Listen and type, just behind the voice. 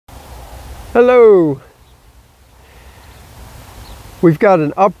Hello! We've got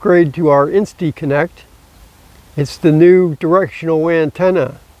an upgrade to our Insty Connect. It's the new directional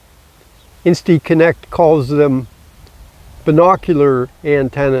antenna. Insty Connect calls them binocular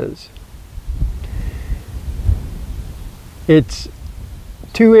antennas. It's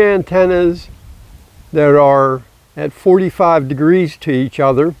two antennas that are at 45 degrees to each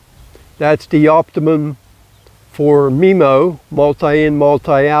other. That's the optimum for MIMO, multi-in,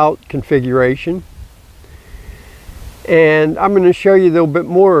 multi-out configuration. And I'm going to show you a little bit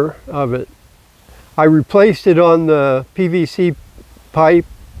more of it. I replaced it on the PVC pipe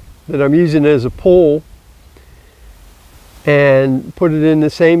that I'm using as a pole and put it in the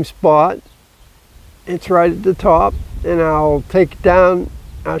same spot. It's right at the top, and I'll take it down.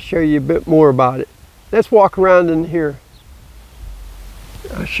 I'll show you a bit more about it. Let's walk around in here.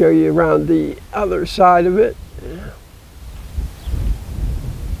 I'll show you around the other side of it.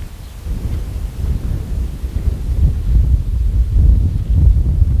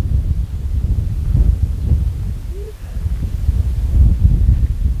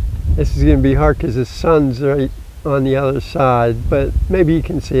 This is going to be hard because the sun's right on the other side, but maybe you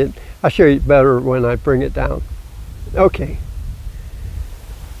can see it. I'll show you better when I bring it down. Okay.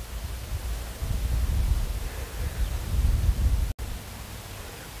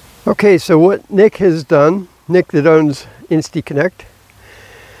 Okay, so what Nick has done, Nick that owns Insty Connect,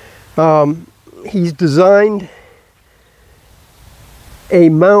 he's designed a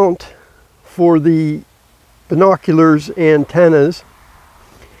mount for the binoculars antennas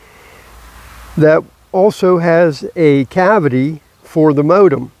that also has a cavity for the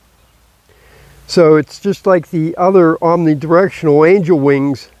modem. So it's just like the other omnidirectional angel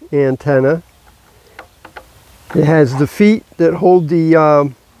wings antenna. It has the feet that hold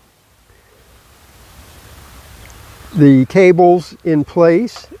the cables in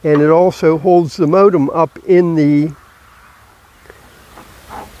place, and it also holds the modem up in the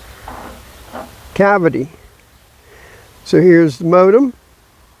cavity. So here's the modem.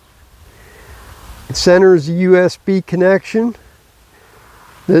 It centers the USB connection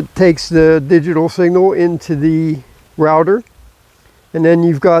that takes the digital signal into the router, and then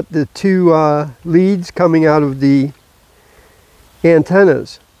you've got the two leads coming out of the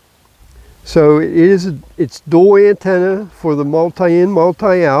antennas. So it's dual antenna for the multi-in,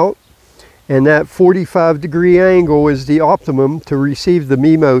 multi-out, and that 45-degree angle is the optimum to receive the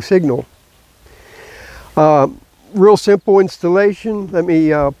MIMO signal. Real simple installation. Let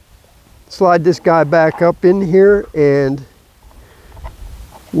me slide this guy back up in here, and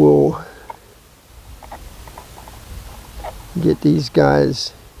we'll get these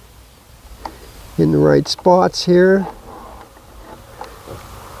guys in the right spots here.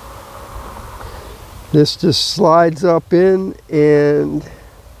 This just slides up in and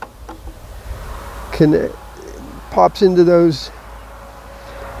pops into those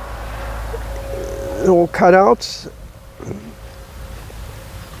little cutouts.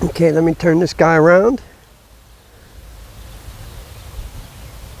 Okay, let me turn this guy around.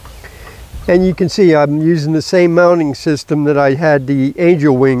 And you can see I'm using the same mounting system that I had the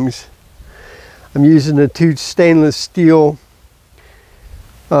angel wings. I'm using the two stainless steel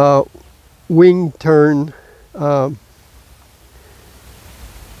wing turn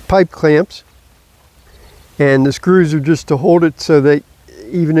pipe clamps, and the screws are just to hold it so that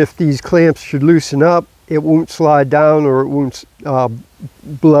even if these clamps should loosen up, it won't slide down or it won't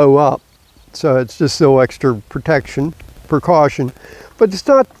blow up. So it's just a little extra precaution. But it's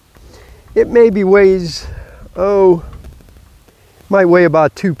not, it maybe weighs, might weigh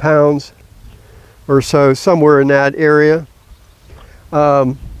about 2 pounds or so, somewhere in that area.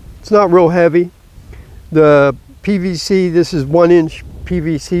 It's not real heavy. The PVC, this is 1-inch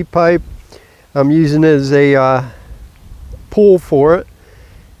PVC pipe. I'm using it as a pull for it,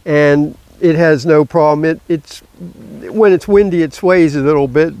 and it has no problem. When it's windy, it sways a little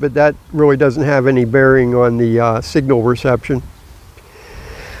bit, but that really doesn't have any bearing on the signal reception.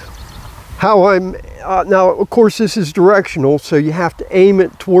 Now, of course, this is directional, so you have to aim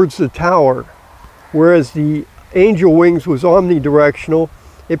it towards the tower, whereas the angel wings was omnidirectional.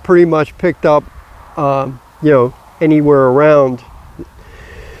 It pretty much picked up, anywhere around.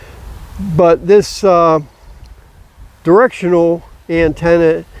 But this directional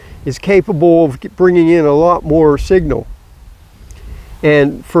antenna is capable of bringing in a lot more signal.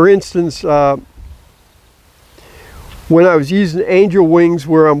 And for instance, when I was using angel wings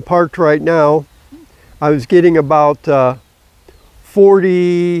where I'm parked right now, I was getting about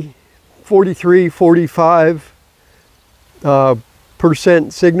 40, 43, 45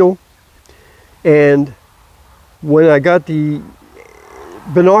 percent signal, and when I got the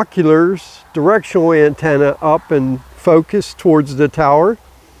binoculars directional antenna up and focused towards the tower,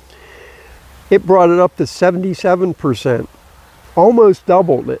 it brought it up to 77%, almost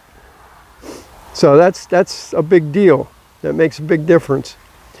doubled it. So that's a big deal. That makes a big difference.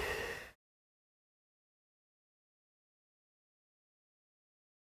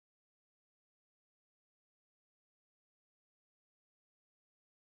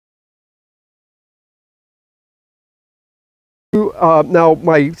 Now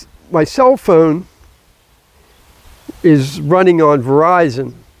my cell phone is running on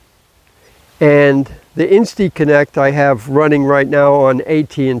Verizon, and the Insty Connect I have running right now on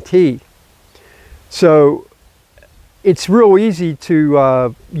AT&T. So it's real easy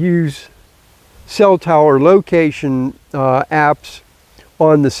to use cell tower location apps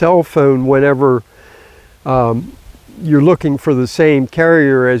on the cell phone whenever you're looking for the same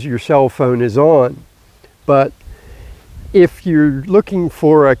carrier as your cell phone is on. But if you're looking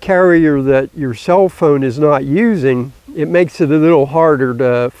for a carrier that your cell phone is not using, it makes it a little harder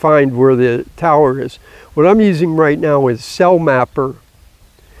to find where the tower is. What I'm using right now is Cell Mapper.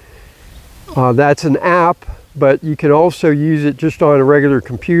 That's an app, but you can also use it just on a regular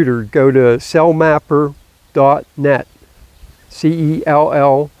computer. Go to cellmapper.net,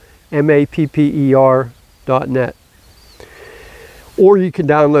 CELLMAPPER.net. Or you can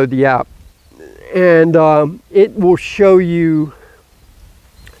download the app. And it will show you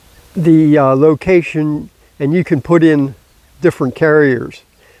the location, and you can put in different carriers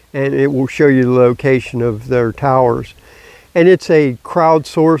and it will show you the location of their towers. And it's a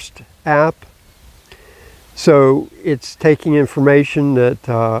crowdsourced app, so it's taking information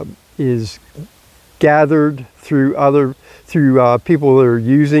that is gathered through people that are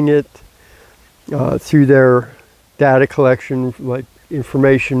using it, through their data collection, like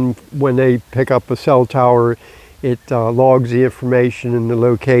information when they pick up a cell tower. It logs the information and the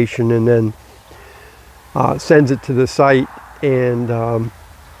location, and then sends it to the site and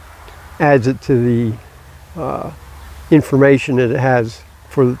adds it to the information that it has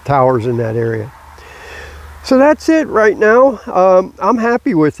for the towers in that area. So that's it right now. I'm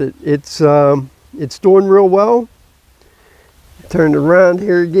happy with it. It's doing real well. Turn it around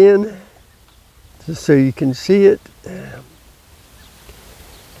here again just so you can see it.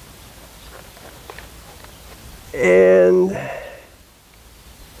 And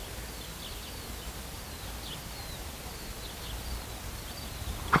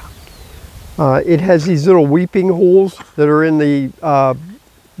it has these little weeping holes that are in the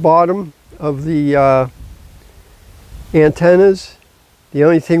bottom of the antennas. The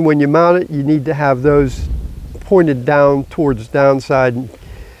only thing, when you mount it, you need to have those pointed down towards downside,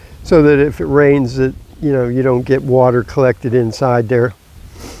 so that if it rains, that you don't get water collected inside there.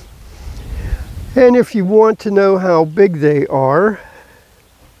 And if you want to know how big they are,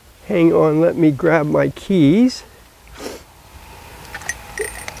 hang on, let me grab my keys.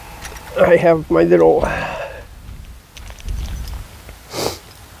 I have my little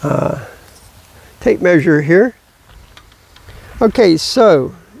tape measure here. Okay,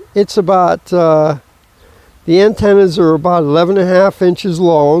 so it's about, the antennas are about 11.5 inches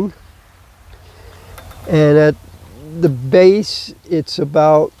long, and at the base it's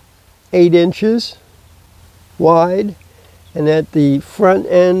about 8 inches wide, and at the front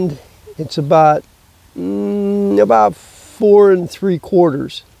end it's about 4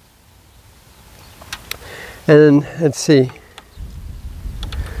 3/4. And let's see,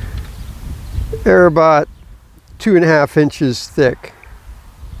 they're about 2.5 inches thick.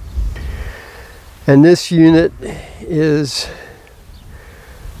 And this unit is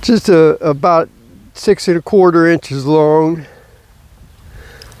just about 6 1/4 inches long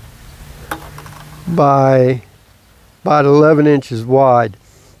by about 11 inches wide.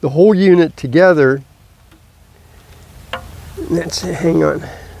 The whole unit together, let's see, hang on.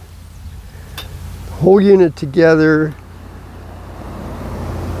 The whole unit together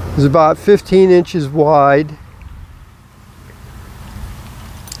is about 15 inches wide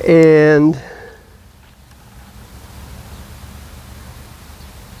and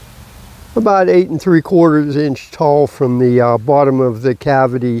about 8 3/4 inch tall from the bottom of the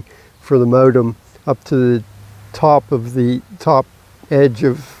cavity for the modem up to the top of the top edge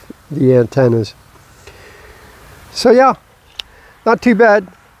of the antennas. So yeah, not too bad.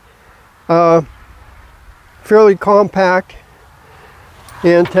 Fairly compact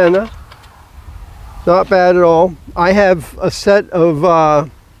antenna, not bad at all. I have a set of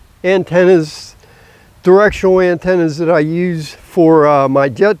antennas, directional antennas, that I use for my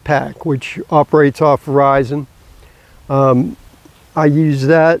jetpack, which operates off Verizon. I use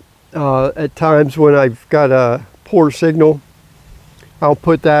that at times when I've got a poor signal I'll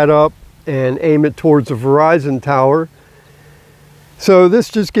put that up and aim it towards the Verizon tower. So this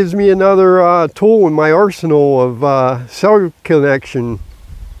just gives me another tool in my arsenal of cell connection.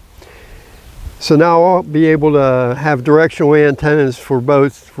 So now I'll be able to have directional antennas for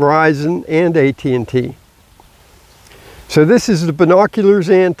both Verizon and AT&T. So this is the Binoculars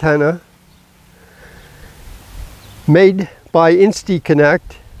antenna made by Insty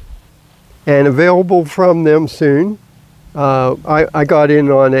Connect and available from them soon. I got in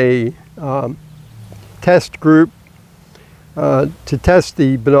on a test group to test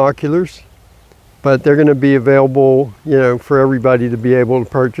the binoculars, but they're going to be available, you know, for everybody to be able to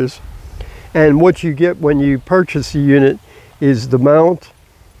purchase. And what you get when you purchase a unit is the mount,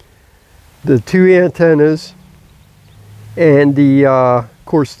 the two antennas, and the of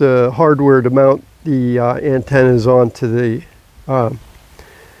course the hardware to mount the antennas onto the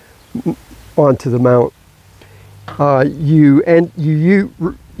mount. You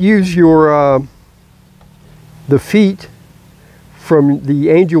use your the feet from the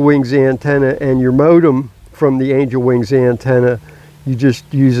Angel Wings antenna and your modem from the Angel Wings antenna. You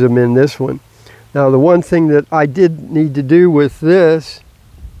just use them in this one. Now the one thing that I did need to do with this,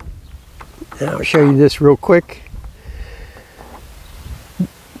 and I'll show you this real quick.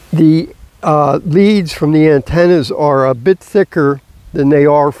 The leads from the antennas are a bit thicker than they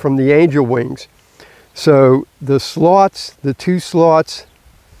are from the Angel Wings. So the slots, the two slots,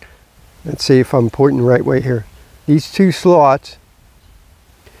 let's see if I'm pointing the right way here. These two slots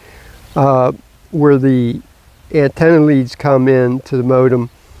where the antenna leads come in to the modem,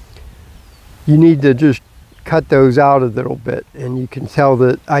 you need to just cut those out a little bit. And you can tell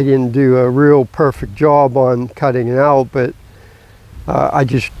that I didn't do a real perfect job on cutting it out, but I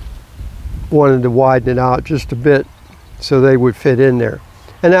just wanted to widen it out just a bit so they would fit in there.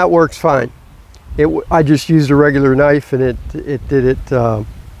 And that works fine. I just used a regular knife and it did it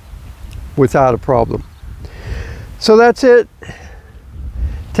without a problem. So that's it.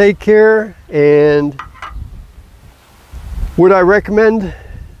 Take care. And would I recommend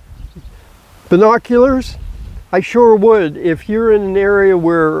binoculars? I sure would. If you're in an area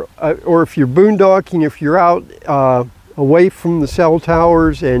where, or if you're boondocking, if you're out away from the cell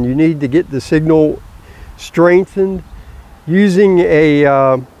towers and you need to get the signal strengthened, using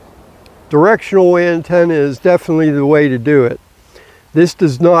a directional antenna is definitely the way to do it. This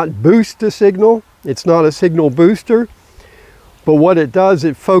does not boost the signal. It's not a signal booster, but what it does,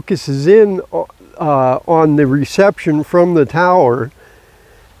 it focuses in on the reception from the tower,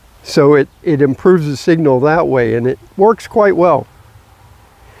 so it improves the signal that way, and it works quite well.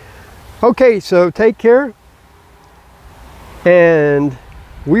 Okay, so take care, and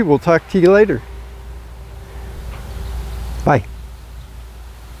we will talk to you later. Bye.